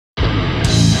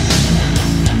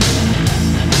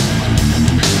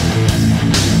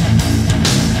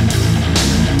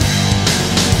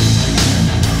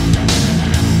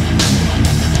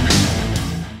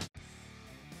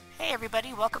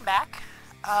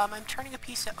I'm turning a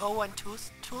piece of O1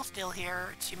 tool steel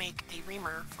here to make a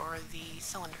reamer for the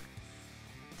cylinder.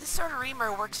 This sort of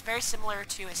reamer works very similar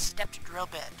to a stepped drill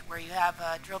bit, where you have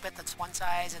a drill bit that's one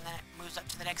size and then it moves up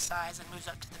to the next size and moves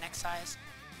up to the next size.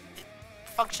 It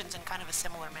functions in kind of a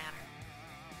similar manner.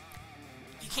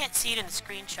 You can't see it in the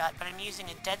screenshot, but I'm using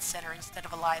a dead center instead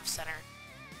of a live center.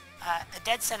 A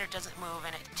dead center doesn't move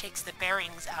and it takes the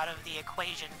bearings out of the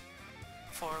equation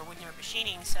for when you're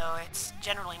machining, so it's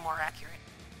generally more accurate.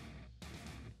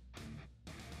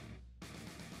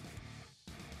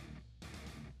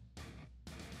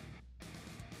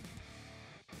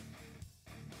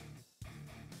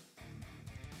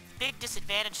 The big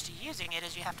disadvantage to using it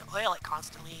is you have to oil it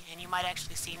constantly, and you might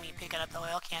actually see me picking up the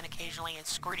oil can occasionally and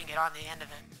squirting it on the end of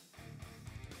it.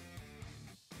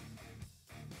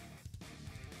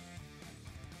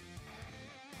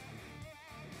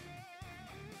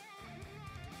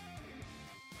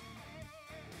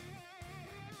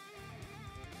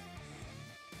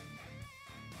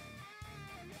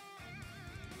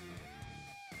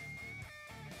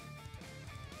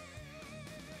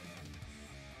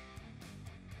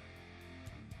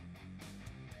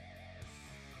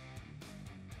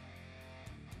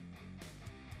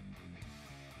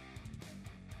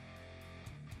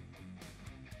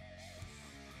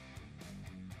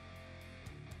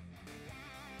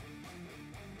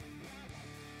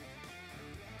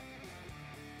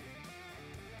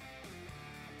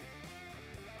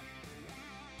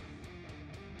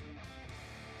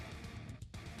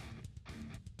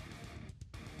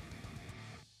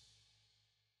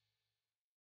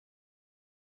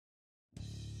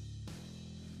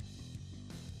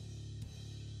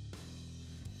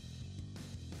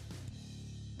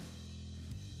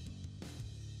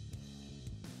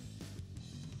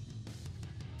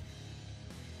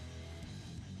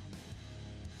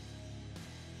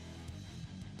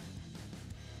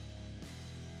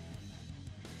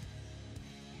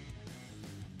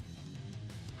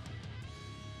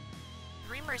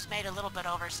 The reamer is made a little bit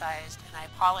oversized, and I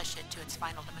polish it to its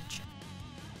final dimension.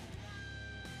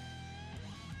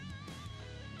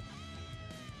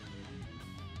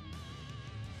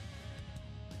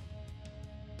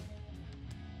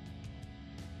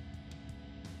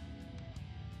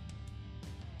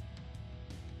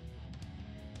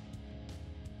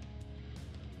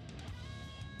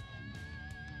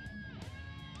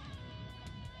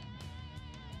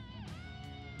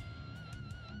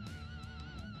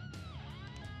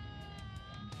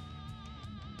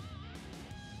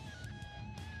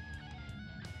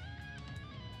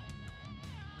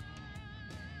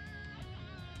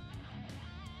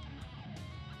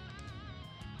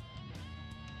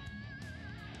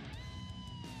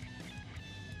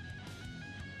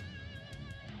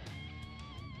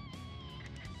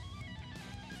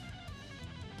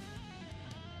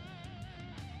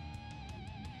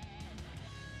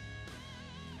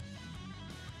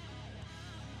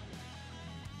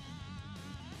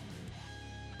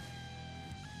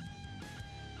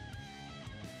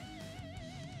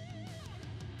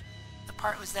 The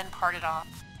part was then parted off.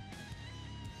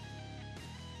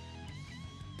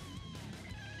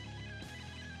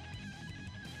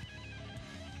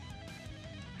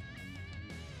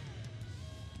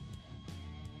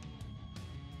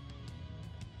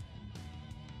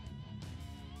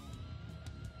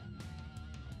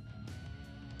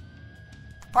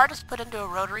 The part is put into a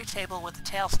rotary table with a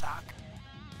tailstock.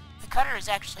 The cutter is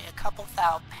actually a couple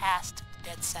thou past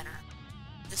dead center.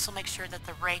 This will make sure that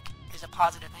the rake is a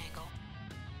positive angle.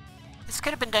 This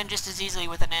could have been done just as easily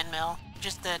with an end mill,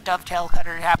 just the dovetail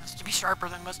cutter happens to be sharper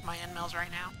than most of my end mills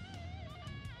right now.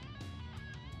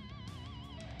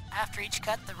 After each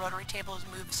cut, the rotary table is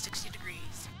moved 60 degrees.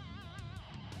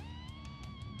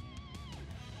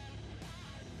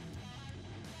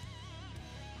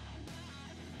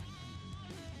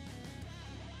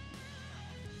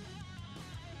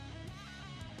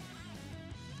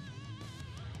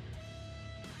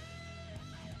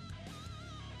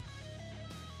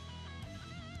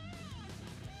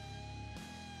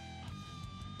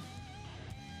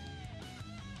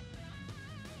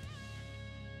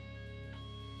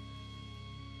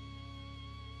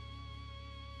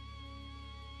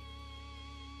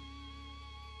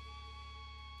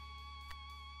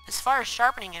 As far as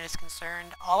sharpening it is concerned,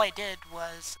 all I did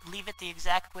was leave it the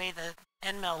exact way the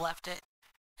end mill left it,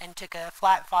 and took a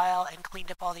flat file and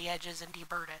cleaned up all the edges and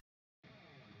deburred it.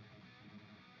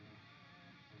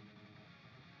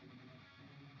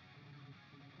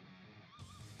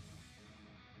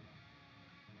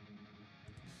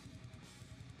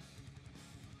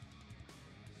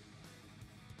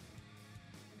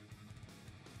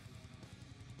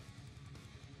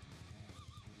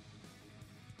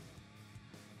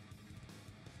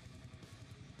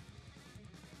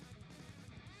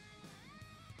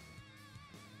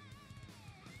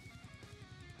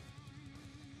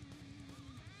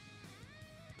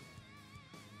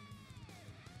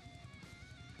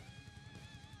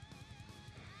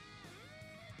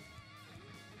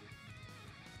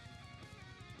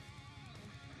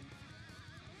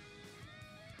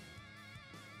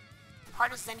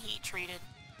 part is then heat treated.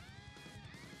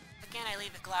 Again, I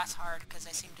leave it glass hard because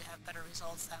I seem to have better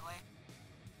results that way.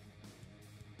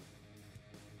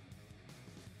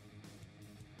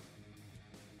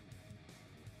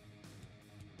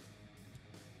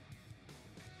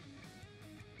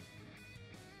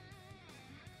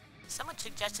 Someone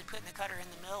suggested putting the cutter in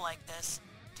the middle like this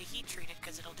to heat treat it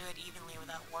because it'll do it evenly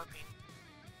without warping.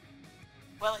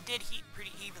 Well, it did heat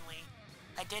pretty evenly.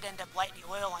 I did end up lighting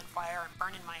the oil on fire and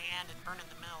burning my hand and burning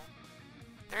the mill.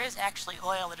 There is actually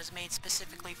oil that is made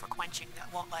specifically for quenching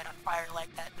that won't light on fire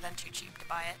like that, but I'm too cheap to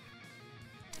buy it.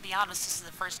 To be honest, this is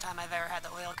the first time I've ever had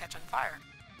the oil catch on fire.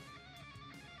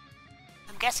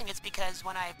 I'm guessing it's because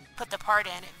when I put the part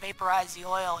in, it vaporized the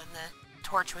oil and the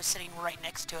torch was sitting right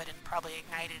next to it and probably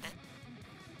ignited it.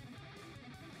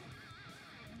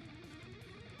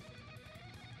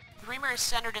 The reamer is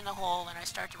centered in the hole and I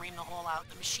start to ream the hole out.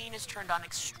 The machine is turned on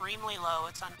extremely low,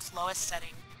 it's on its lowest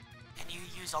setting, and you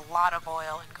use a lot of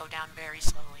oil and go down very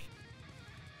slowly.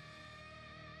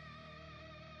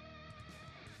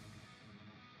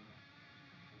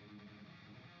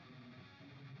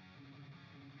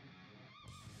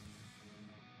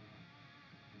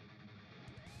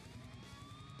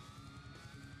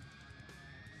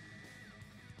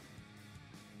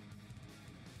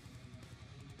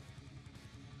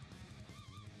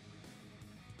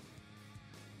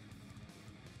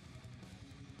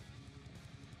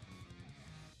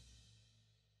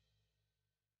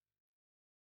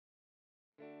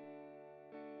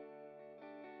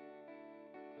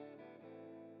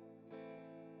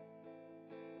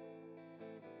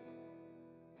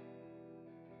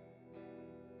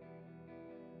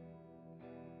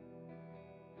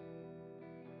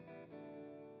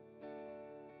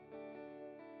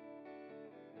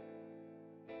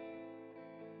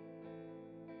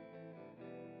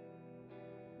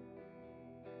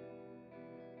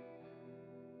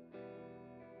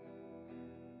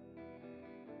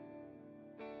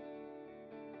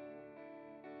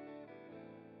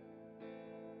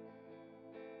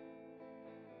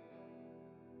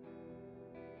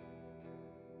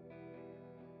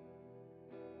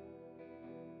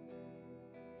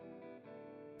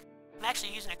 I'm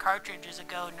actually using a cartridge as a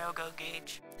go, no-go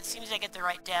gauge. As soon as I get the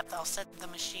right depth, I'll set the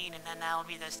machine and then that'll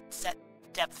be the set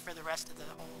depth for the rest of the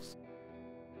holes.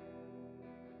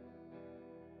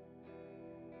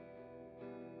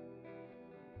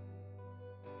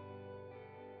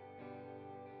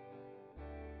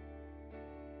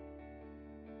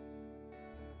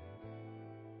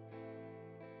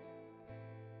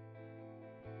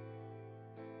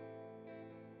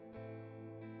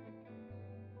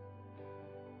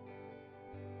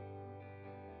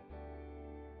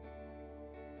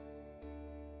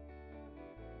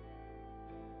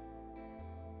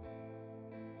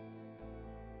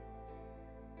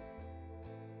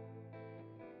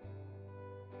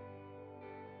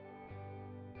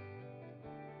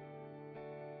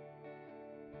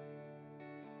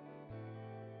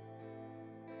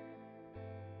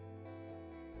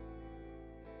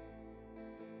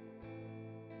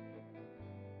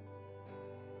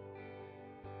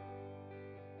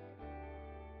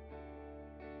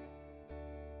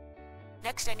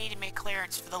 Next, I need to make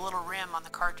clearance for the little rim on the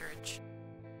cartridge.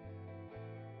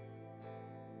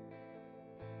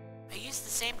 I used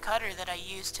the same cutter that I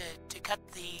used to cut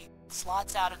the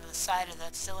slots out into the side of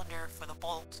the cylinder for the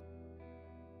bolt.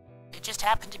 It just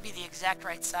happened to be the exact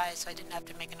right size, so I didn't have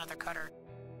to make another cutter.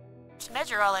 To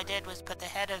measure, all I did was put the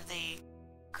head of the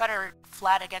cutter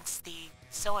flat against the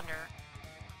cylinder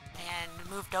and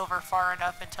moved over far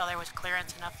enough until there was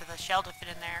clearance enough for the shell to fit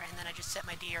in there, and then I just set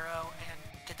my DRO and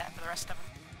did that for the rest of them.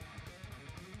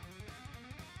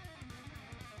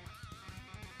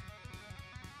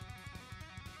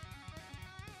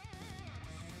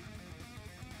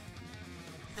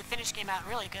 The finish came out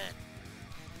really good.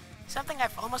 Something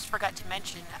I've almost forgot to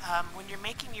mention, when you're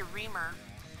making your reamer,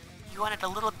 you want it a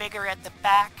little bigger at the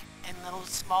back and a little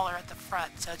smaller at the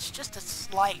front, so it's just a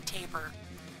slight taper.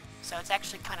 So it's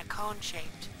actually kind of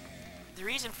cone-shaped. The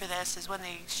reason for this is when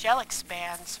the shell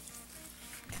expands,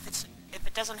 if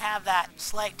it doesn't have that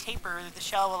slight taper, the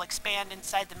shell will expand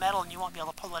inside the metal and you won't be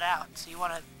able to pull it out. So you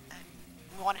want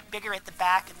it bigger at the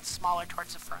back and smaller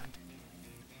towards the front.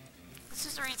 This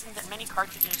is the reason that many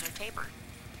cartridges are tapered.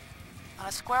 On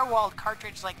a square-walled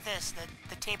cartridge like this,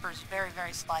 the taper is very,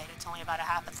 very slight. It's only about a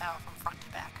half a thou from front to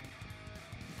back.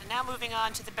 And now moving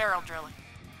on to the barrel drilling.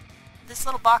 This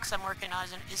little box I'm working on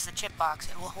is the chip box.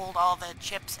 It will hold all the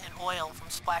chips and oil from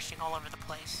splashing all over the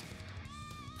place.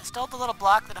 I stole the little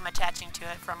block that I'm attaching to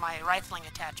it from my rifling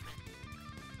attachment.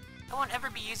 I won't ever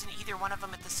be using either one of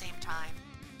them at the same time,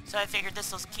 so I figured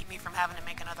this will keep me from having to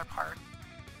make another part.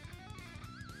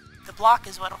 The block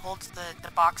is what holds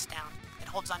the box down. It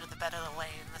holds onto the bed of the lathe,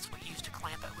 and that's what you use to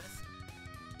clamp it with.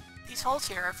 These holes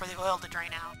here are for the oil to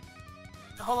drain out.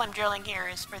 The hole I'm drilling here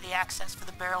is for the access for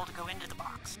the barrel to go into the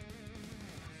box.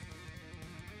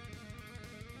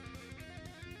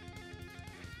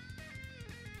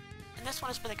 And this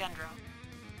one is for the gun drill.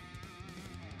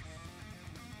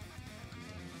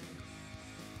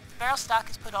 The barrel stock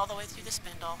is put all the way through the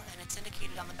spindle, and it's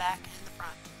indicated on the back and the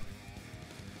front.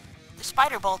 The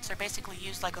spider bolts are basically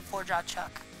used like a 4-jaw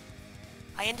chuck.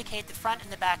 I indicate the front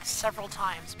and the back several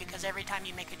times because every time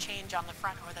you make a change on the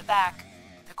front or the back,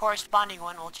 the corresponding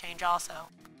one will change also.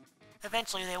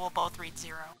 Eventually they will both read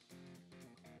 0.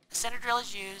 A center drill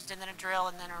is used, and then a drill,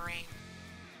 and then a ring.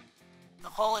 The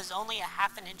hole is only a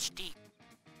 ½ inch deep.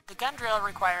 The gun drill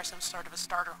requires some sort of a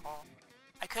starter hole.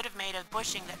 I could have made a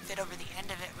bushing that fit over the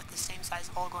end of it with the same size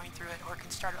hole going through it, or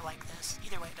can start it like this.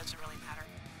 Either way, it doesn't really matter.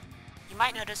 You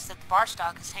might notice that the bar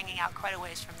stock is hanging out quite a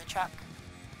ways from the chuck.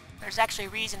 There's actually a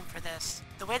reason for this.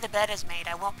 The way the bed is made,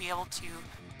 I won't be able to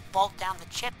bolt down the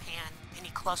chip pan any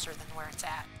closer than where it's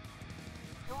at.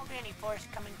 There won't be any force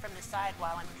coming from the side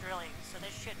while I'm drilling, so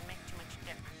this shouldn't make too much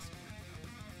difference.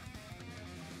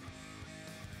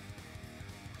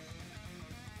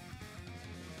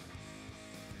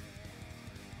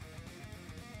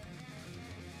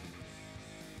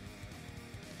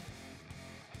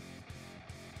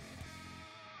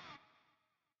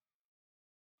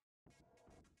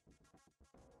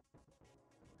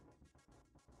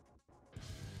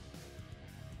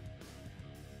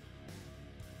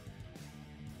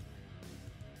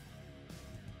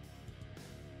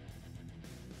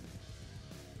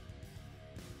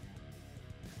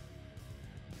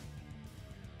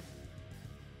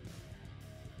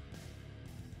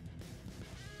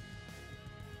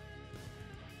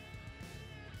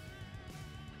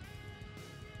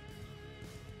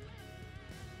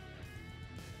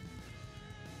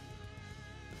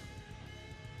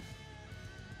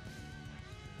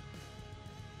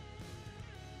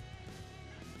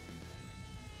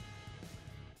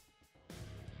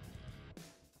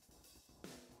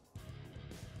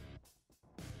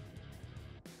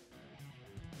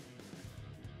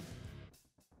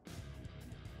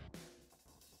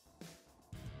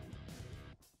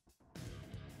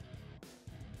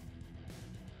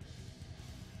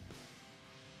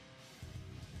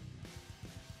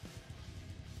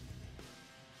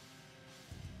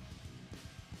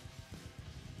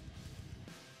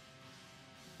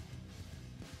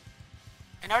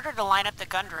 In order to line up the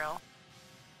gun drill,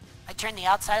 I turn the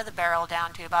outside of the barrel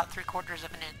down to about 3/4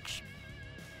 of an inch.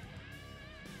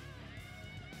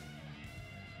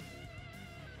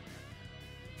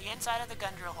 The inside of the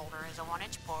gun drill holder is a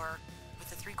 1-inch bore with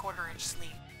a 3/4 inch sleeve.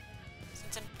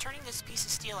 Since I'm turning this piece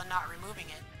of steel and not removing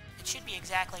it, it should be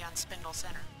exactly on spindle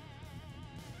center.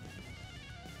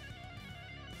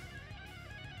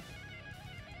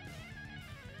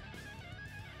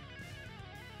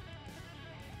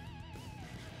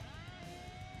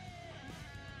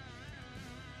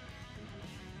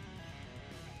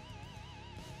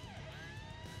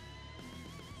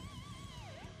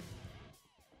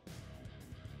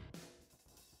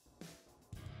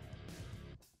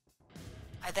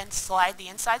 I then slide the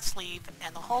inside sleeve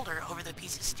and the holder over the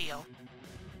piece of steel.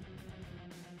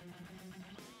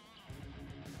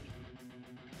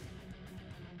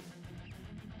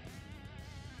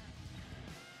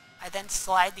 I then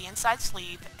slide the inside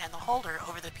sleeve and the holder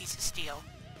over the piece of steel,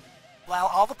 while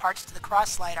all the parts to the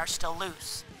cross slide are still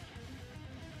loose.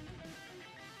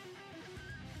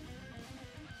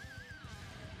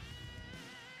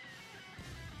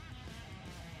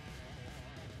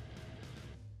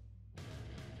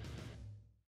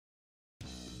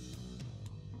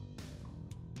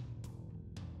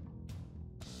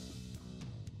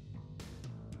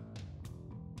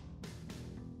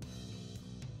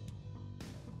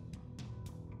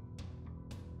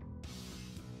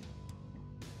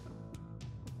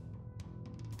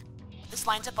 This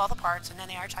lines up all the parts, and then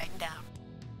they are tightened down.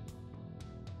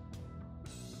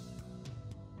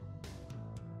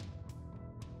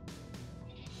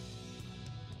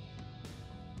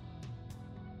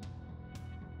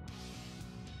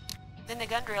 Then the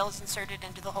gun drill is inserted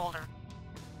into the holder.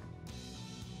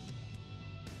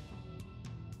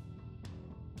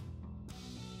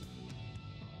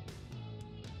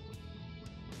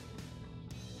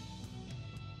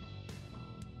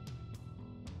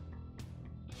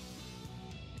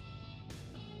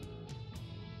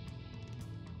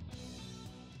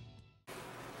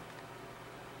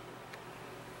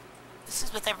 This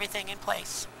is with everything in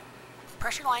place. The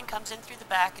pressure line comes in through the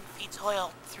back and feeds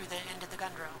oil through the end of the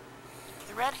gun drill.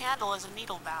 The red handle is a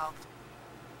needle valve.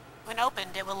 When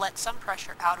opened, it will let some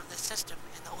pressure out of the system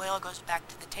and the oil goes back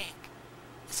to the tank.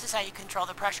 This is how you control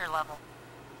the pressure level.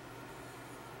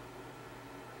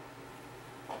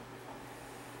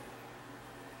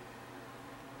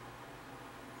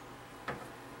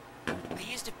 I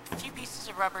used a few pieces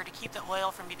of rubber to keep the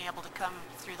oil from being able to come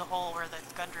through the hole where the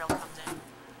gun drill comes in.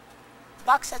 The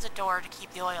box has a door to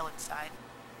keep the oil inside.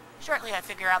 Shortly I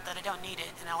figure out that I don't need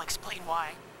it, and I'll explain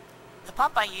why. The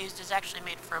pump I used is actually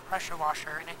made for a pressure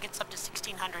washer, and it gets up to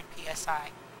 1600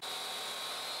 psi.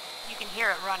 You can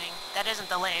hear it running. That isn't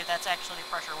the lathe, that's actually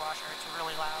a pressure washer. It's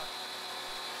really loud.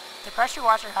 The pressure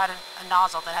washer had a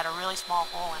nozzle that had a really small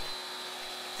hole in it.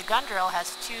 The gun drill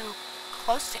has two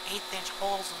close to 1/8-inch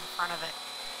holes in the front of it.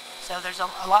 So there's a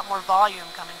lot more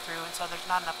volume coming through, and so there's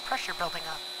not enough pressure building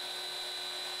up.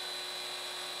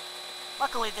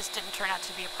 Luckily, this didn't turn out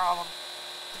to be a problem.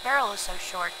 The barrel is so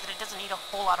short that it doesn't need a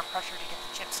whole lot of pressure to get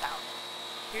the chips out.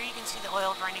 Here you can see the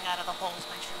oil draining out of the holes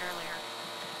mentioned earlier.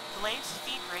 The lathe's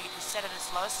feed rate is set at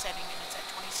its lowest setting, and it's at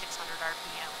 2600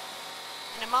 RPM.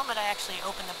 In a moment, I actually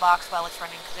open the box while it's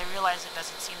running because I realize it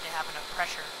doesn't seem to have enough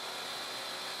pressure.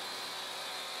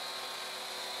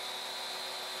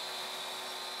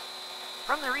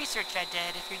 From the research I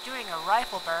did, if you're doing a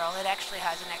rifle barrel, it actually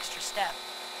has an extra step.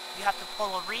 You have to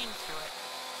pull a ream through it.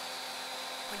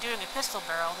 When doing a pistol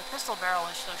barrel, the pistol barrel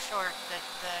is so short that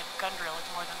the gun drill is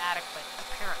more than adequate,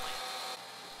 apparently.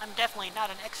 I'm definitely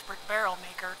not an expert barrel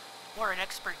maker or an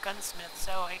expert gunsmith,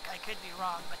 so I could be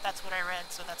wrong, but that's what I read,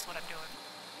 so that's what I'm doing.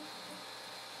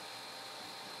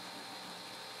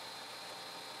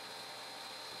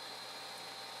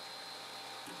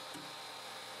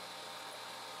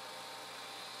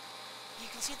 You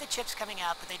can see the chips coming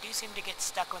out, but they do seem to get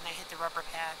stuck when they hit the rubber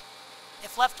pad.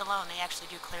 If left alone, they actually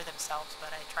do clear themselves, but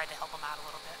I tried to help them out a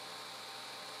little bit.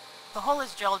 The hole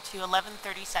is drilled to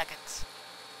 11:30 seconds.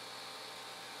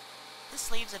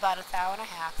 This leaves about a thou and a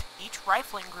half. Each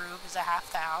rifling groove is a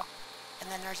half thou,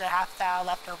 and then there's a half thou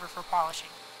left over for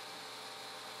polishing.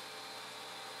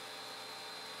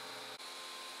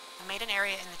 I made an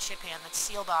area in the chip hand that's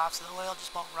sealed off so the oil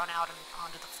just won't run out and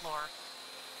onto the floor.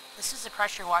 This is a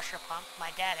pressure washer pump my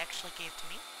dad actually gave to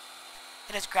me.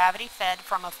 It is gravity fed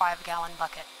from a 5-gallon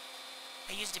bucket.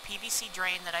 I used a PVC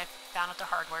drain that I found at the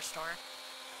hardware store.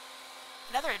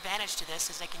 Another advantage to this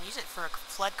is I can use it for a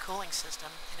flood cooling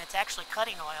system, and it's actually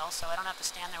cutting oil, so I don't have to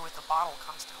stand there with the bottle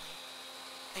constantly.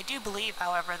 I do believe,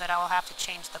 however, that I will have to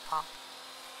change the pump.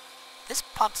 This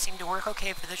pump seemed to work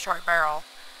okay for the short barrel,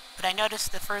 but I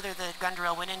noticed the further the gun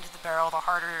drill went into the barrel, the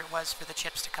harder it was for the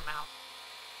chips to come out.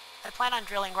 I plan on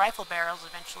drilling rifle barrels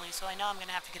eventually, so I know I'm going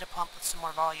to have to get a pump with some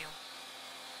more volume.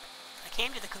 I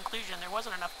came to the conclusion there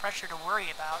wasn't enough pressure to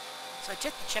worry about, so I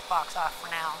took the chip box off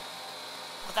for now.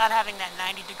 Without having that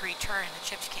 90-degree turn, the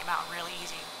chips came out really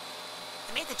easy.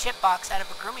 I made the chip box out of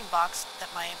a grooming box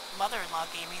that my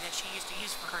mother-in-law gave me that she used to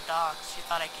use for her dogs. She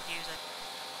thought I could use it.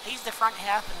 I used the front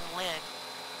half and the lid.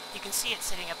 You can see it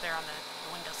sitting up there on the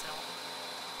windowsill.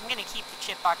 I'm going to keep the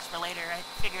chip box for later. I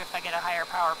figure if I get a higher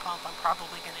power pump, I'm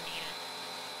probably going to need it.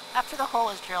 After the hole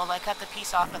is drilled, I cut the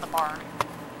piece off of the bar.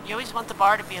 You always want the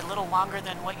bar to be a little longer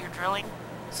than what you're drilling,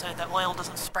 so the oil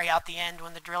doesn't spray out the end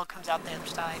when the drill comes out the other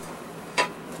side.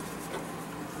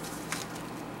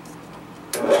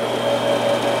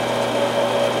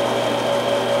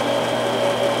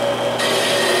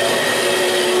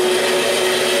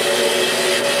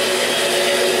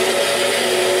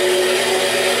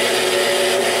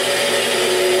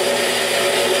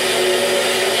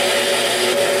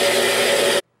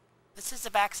 This is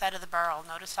the back side of the barrel.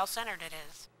 Notice how centered it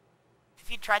is. If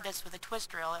you tried this with a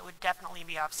twist drill, it would definitely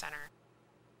be off-center.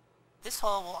 This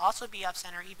hole will also be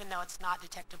off-center even though it's not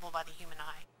detectable by the human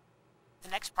eye. The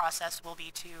next process will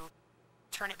be to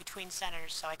turn it between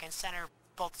centers so I can center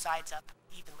both sides up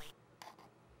evenly.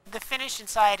 The finish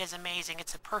inside is amazing.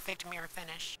 It's a perfect mirror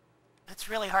finish. It's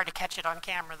really hard to catch it on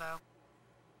camera though.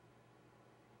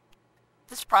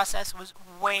 This process was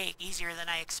way easier than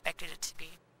I expected it to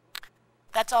be.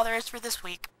 That's all there is for this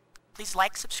week. Please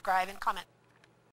like, subscribe, and comment.